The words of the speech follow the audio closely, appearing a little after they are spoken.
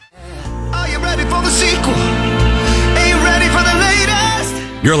for the sequel. Ain't ready for the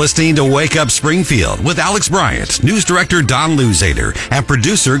latest. You're listening to Wake Up Springfield with Alex Bryant, news director Don Luzader, and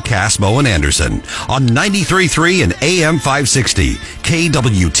producer Cass Bowen Anderson on 93.3 and AM 560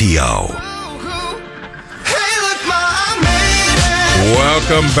 KWTO.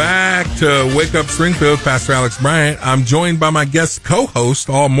 Welcome back to Wake Up Springfield, Pastor Alex Bryant. I'm joined by my guest co-host.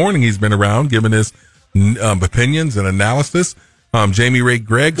 All morning he's been around giving his opinions and analysis. Jamie Ray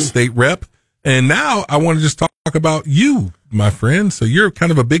Gragg, state rep. And now I want to just talk about you, my friend. So you're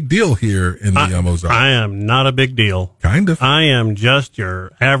kind of a big deal here in the Ozarks. I am not a big deal. Kind of. I am just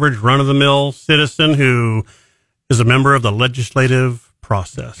your average run-of-the-mill citizen who is a member of the legislative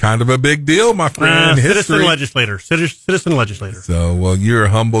process. Kind of a big deal, my friend. Citizen legislator. So, well, you're a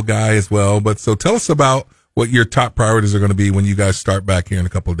humble guy as well. But so tell us about what your top priorities are going to be when you guys start back here in a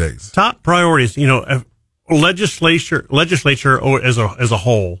couple of days. Top priorities, legislature as a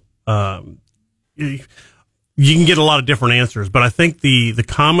whole, you can get a lot of different answers, but I think the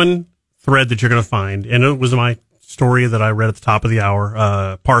common thread that you're going to find, and it was my story that I read at the top of the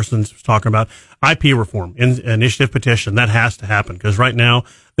hour, Parsons was talking about IP reform, initiative petition. That has to happen because right now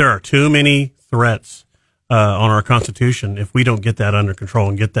there are too many threats on our Constitution. If we don't get that under control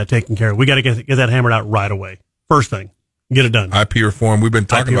and get that taken care of, we got to get that hammered out right away. First thing, get it done. IP reform. We've been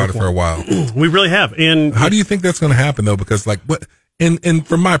talking about it for a while. We really have. And how do you think that's going to happen though? Because and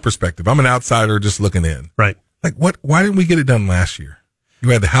from my perspective, I'm an outsider just looking in. Right. Why didn't we get it done last year? You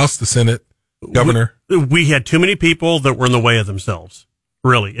had the House, the Senate, Governor. We had too many people that were in the way of themselves.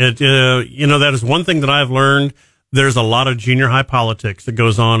 Really. That is one thing that I've learned. There's a lot of junior high politics that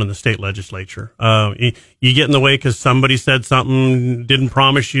goes on in the state legislature. You get in the way because somebody said something, didn't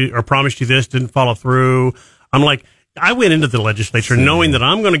promise you or promised you this, didn't follow through. I'm like, I went into the legislature knowing that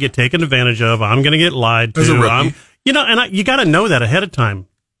I'm going to get taken advantage of. I'm going to get lied to. As a rookie. You got to know that ahead of time.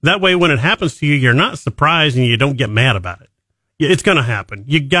 That way, when it happens to you, you're not surprised and you don't get mad about it. It's going to happen.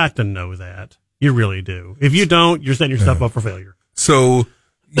 You got to know that. You really do. If you don't, you're setting yourself up for failure. So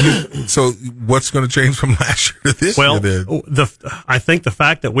what's going to change from last year to this year then? I think the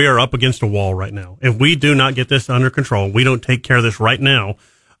fact that we are up against a wall right now, if we do not get this under control, we don't take care of this right now,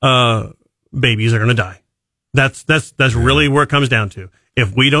 babies are going to die. That's really where it comes down to.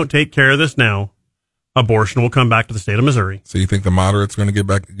 If we don't take care of this now, abortion will come back to the state of Missouri. So you think the moderates are going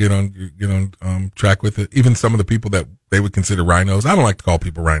to get on track with it? Even some of the people that they would consider rhinos. I don't like to call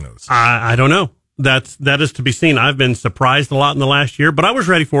people rhinos. I don't know. That is to be seen. I've been surprised a lot in the last year, but I was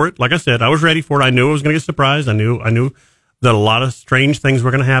ready for it. Like I said, I was ready for it. I knew I was going to get surprised. I knew that a lot of strange things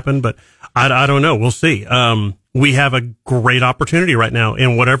were going to happen, but I don't know. We'll see. We have a great opportunity right now,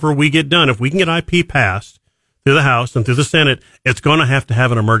 and whatever we get done, if we can get IP passed through the House and through the Senate, it's going to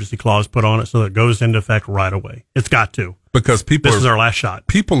have an emergency clause put on it so that it goes into effect right away. It's got to. Because this is our last shot.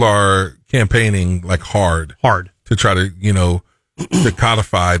 People are campaigning like hard to try to, to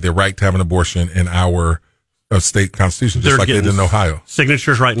codify the right to have an abortion in our state constitution, just like they did in Ohio.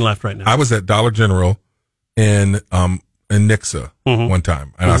 Signatures right and left right now. I was at Dollar General in Nixy one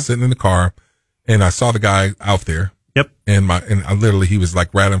time, and I was sitting in the car, and I saw the guy out there. Yep. And I literally, he was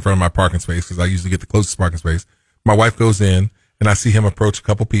like right in front of my parking space because I usually get the closest parking space. My wife goes in and I see him approach a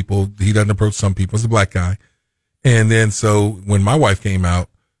couple people. He doesn't approach some people. It's a black guy. And then so when my wife came out,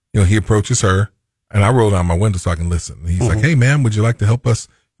 he approaches her and I roll down my window so I can listen. And he's like, "Hey ma'am, would you like to help us,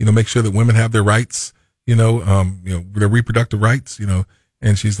 make sure that women have their rights, their reproductive rights,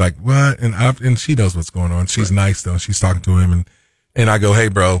 And she's like, "What?" And she knows what's going on. She's nice though. She's talking to him and I go, "Hey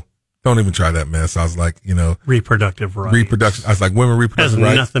bro, don't even try that mess." I was like, reproductive rights. I was like, women reproductive rights.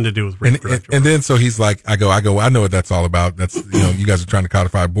 Has nothing to do with reproductive rights. And then so he's like, I go, I know what that's all about. That's, you guys are trying to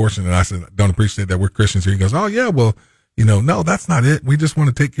codify abortion. And I said, don't appreciate that we're Christians here. He goes, oh yeah, well, no, that's not it. We just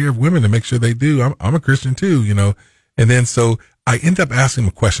want to take care of women and make sure they do. I'm a Christian too, And then so I end up asking him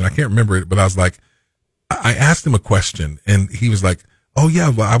a question. I can't remember it, but I was like, I asked him a question and he was like, oh yeah,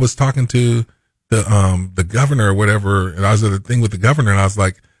 well, I was talking to the governor or whatever. And I was at the thing with the governor and I was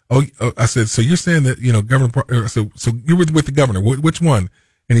like, oh, I said, so you're saying that, Governor, so you were with the governor, which one?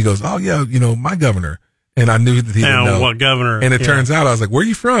 And he goes, oh yeah, my governor. And I knew that he didn't know. What governor? And it turns out I was like, where are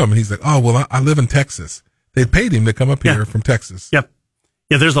you from? And he's like, oh, well, I live in Texas. They paid him to come up here from Texas. Yep.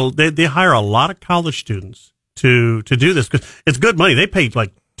 Yeah. They hire a lot of college students to do this because it's good money. They pay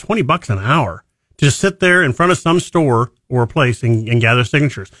like $20 an hour to just sit there in front of some store or a place and gather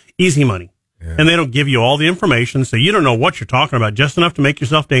signatures. Easy money. Yeah. And they don't give you all the information, so you don't know what you're talking about, just enough to make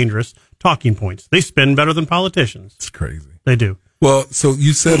yourself dangerous. Talking points. They spin better than politicians. It's crazy. They do. Well, so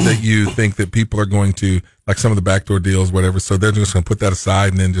you said that you think that people are going to, like some of the backdoor deals, whatever, so they're just going to put that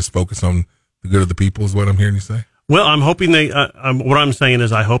aside and then just focus on the good of the people is what I'm hearing you say? Well, I'm hoping what I'm saying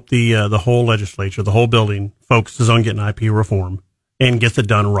is I hope the whole legislature, the whole building, focuses on getting IP reform and gets it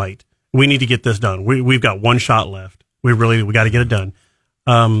done right. We need to get this done. We've got one shot left. We got to get it done.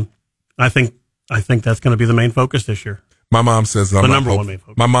 I think that's going to be the main focus this year. My mom says one main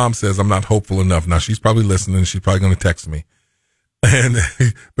focus. My mom says I'm not hopeful enough. Now she's probably listening. She's probably going to text me, and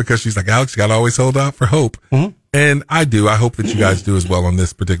because she's like, Alex, you got to always hold out for hope. Mm-hmm. And I do. I hope that you guys do as well on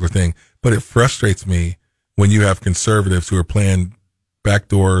this particular thing. But it frustrates me when you have conservatives who are playing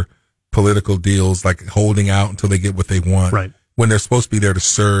backdoor political deals, like holding out until they get what they want, right, when they're supposed to be there to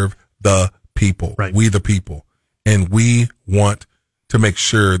serve the people, right. We the people, and we want to make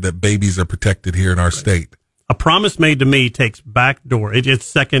sure that babies are protected here in our state. A promise made to me takes backdoor. It's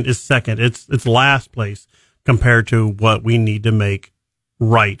second. It's last place compared to what we need to make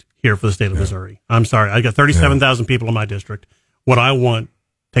right here for the state of Missouri. I'm sorry. I got 37,000 people in my district. What I want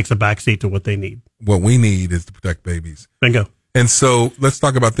takes a backseat to what they need. What we need is to protect babies. Bingo. And so let's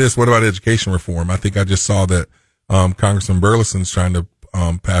talk about this. What about education reform? I think I just saw that Congressman Burleson's trying to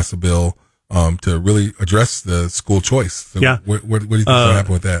pass a bill to really address the school choice. So yeah. What do you think will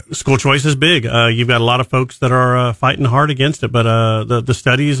happen with that? School choice is big. You've got a lot of folks that are fighting hard against it, but the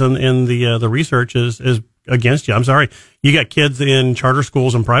studies and the research is against you. I'm sorry. You got kids in charter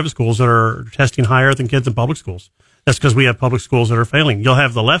schools and private schools that are testing higher than kids in public schools. That's because we have public schools that are failing. You'll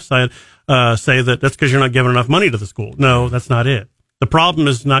have the left side say that that's because you're not giving enough money to the school. No, that's not it. The problem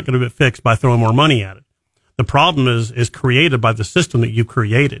is not going to be fixed by throwing more money at it. The problem is created by the system that you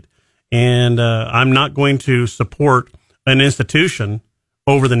created. And I'm not going to support an institution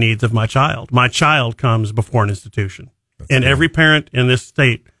over the needs of my child. My child comes before an institution. And every parent in this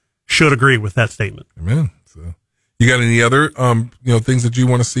state should agree with that statement. Amen. So, you got any other things that you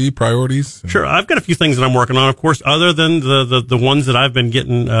want to see, priorities? Sure. I've got a few things that I'm working on, of course, other than the ones that I've been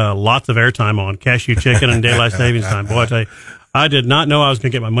getting lots of airtime on, cashew chicken and daylight savings time. Boy, I tell you, I did not know I was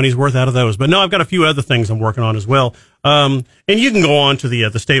going to get my money's worth out of those. But no, I've got a few other things I'm working on as well. And you can go on to the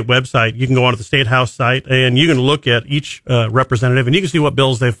state website. You can go on to the State House site, and you can look at each representative, and you can see what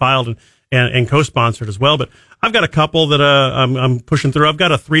bills they've filed and co-sponsored as well. But I've got a couple that I'm pushing through. I've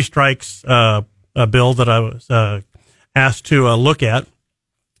got a 3 strikes bill that I was asked to look at.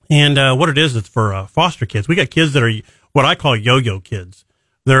 And what it is, it's for foster kids. We got kids that are what I call yo-yo kids.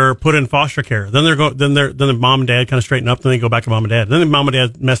 They're put in foster care. Then the mom and dad kind of straighten up. Then they go back to mom and dad. Then the mom and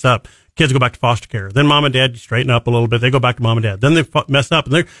dad mess up. Kids go back to foster care. Then mom and dad straighten up a little bit. They go back to mom and dad. Then they mess up.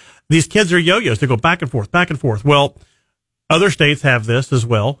 And these kids are yo-yos. They go back and forth, back and forth. Well, other states have this as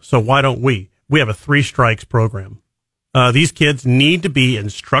well. So why don't we? We have a 3 strikes program. These kids need to be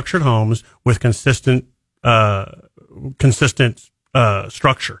in structured homes with consistent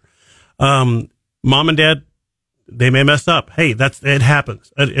structure. Mom and dad, they may mess up. Hey, it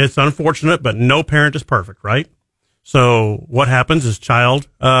happens. It's unfortunate, but no parent is perfect, right? So what happens is child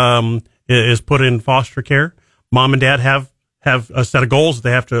is put in foster care. Mom and dad have a set of goals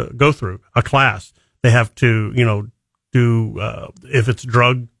they have to go through, a class. They have to, do if it's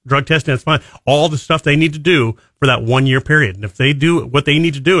drug testing, that's fine. All the stuff they need to do for that 1 year period. And if they do what they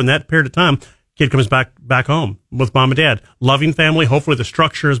need to do in that period of time, kid comes back home with mom and dad. Loving family. Hopefully the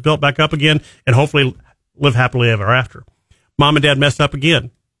structure is built back up again, and hopefully live happily ever after. Mom and dad mess up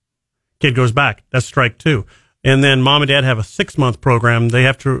again. Kid goes back. That's strike 2. And then mom and dad have a 6-month program they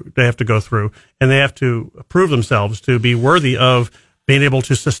have to go through, and they have to prove themselves to be worthy of being able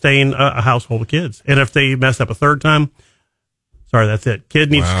to sustain a household of kids. And if they mess up a 3rd time, sorry, that's it. Kid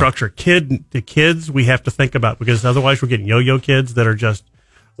needs structure. The kids we have to think about, because otherwise we're getting yo-yo kids that are just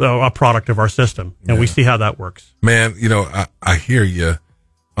a product of our system. And we see how that works. Man, I hear you.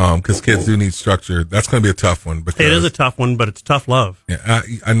 Because kids do need structure. That's going to be a tough one. Because it is a tough one, but it's tough love. Yeah,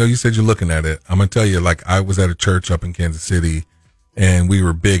 I know you said you're looking at it. I'm going to tell you, like, I was at a church up in Kansas City, and we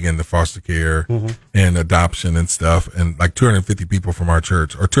were big into foster care and adoption and stuff. And like 250 people from our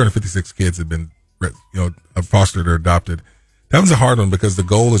church, or 256 kids had been, fostered or adopted. That was a hard one, because the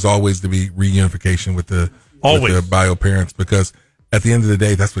goal is always to be reunification with the bio parents, because at the end of the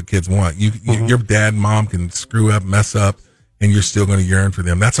day, that's what kids want. Your dad and mom can screw up, mess up, and you're still going to yearn for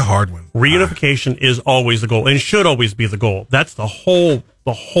them. That's a hard one. Reunification is always the goal, and should always be the goal. That's the whole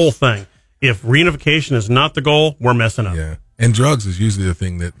thing. If reunification is not the goal, we're messing up. Yeah. And drugs is usually the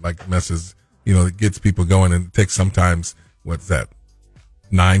thing that like messes, that gets people going, and it takes sometimes, 9,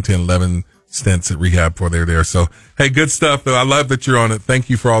 10, 11 stints at rehab before they're there. So, hey, good stuff though. I love that you're on it.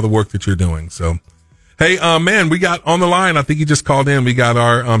 Thank you for all the work that you're doing. So, hey, man, we got on the line, I think he just called in. We got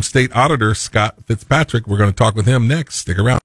our state auditor, Scott Fitzpatrick. We're going to talk with him next. Stick around.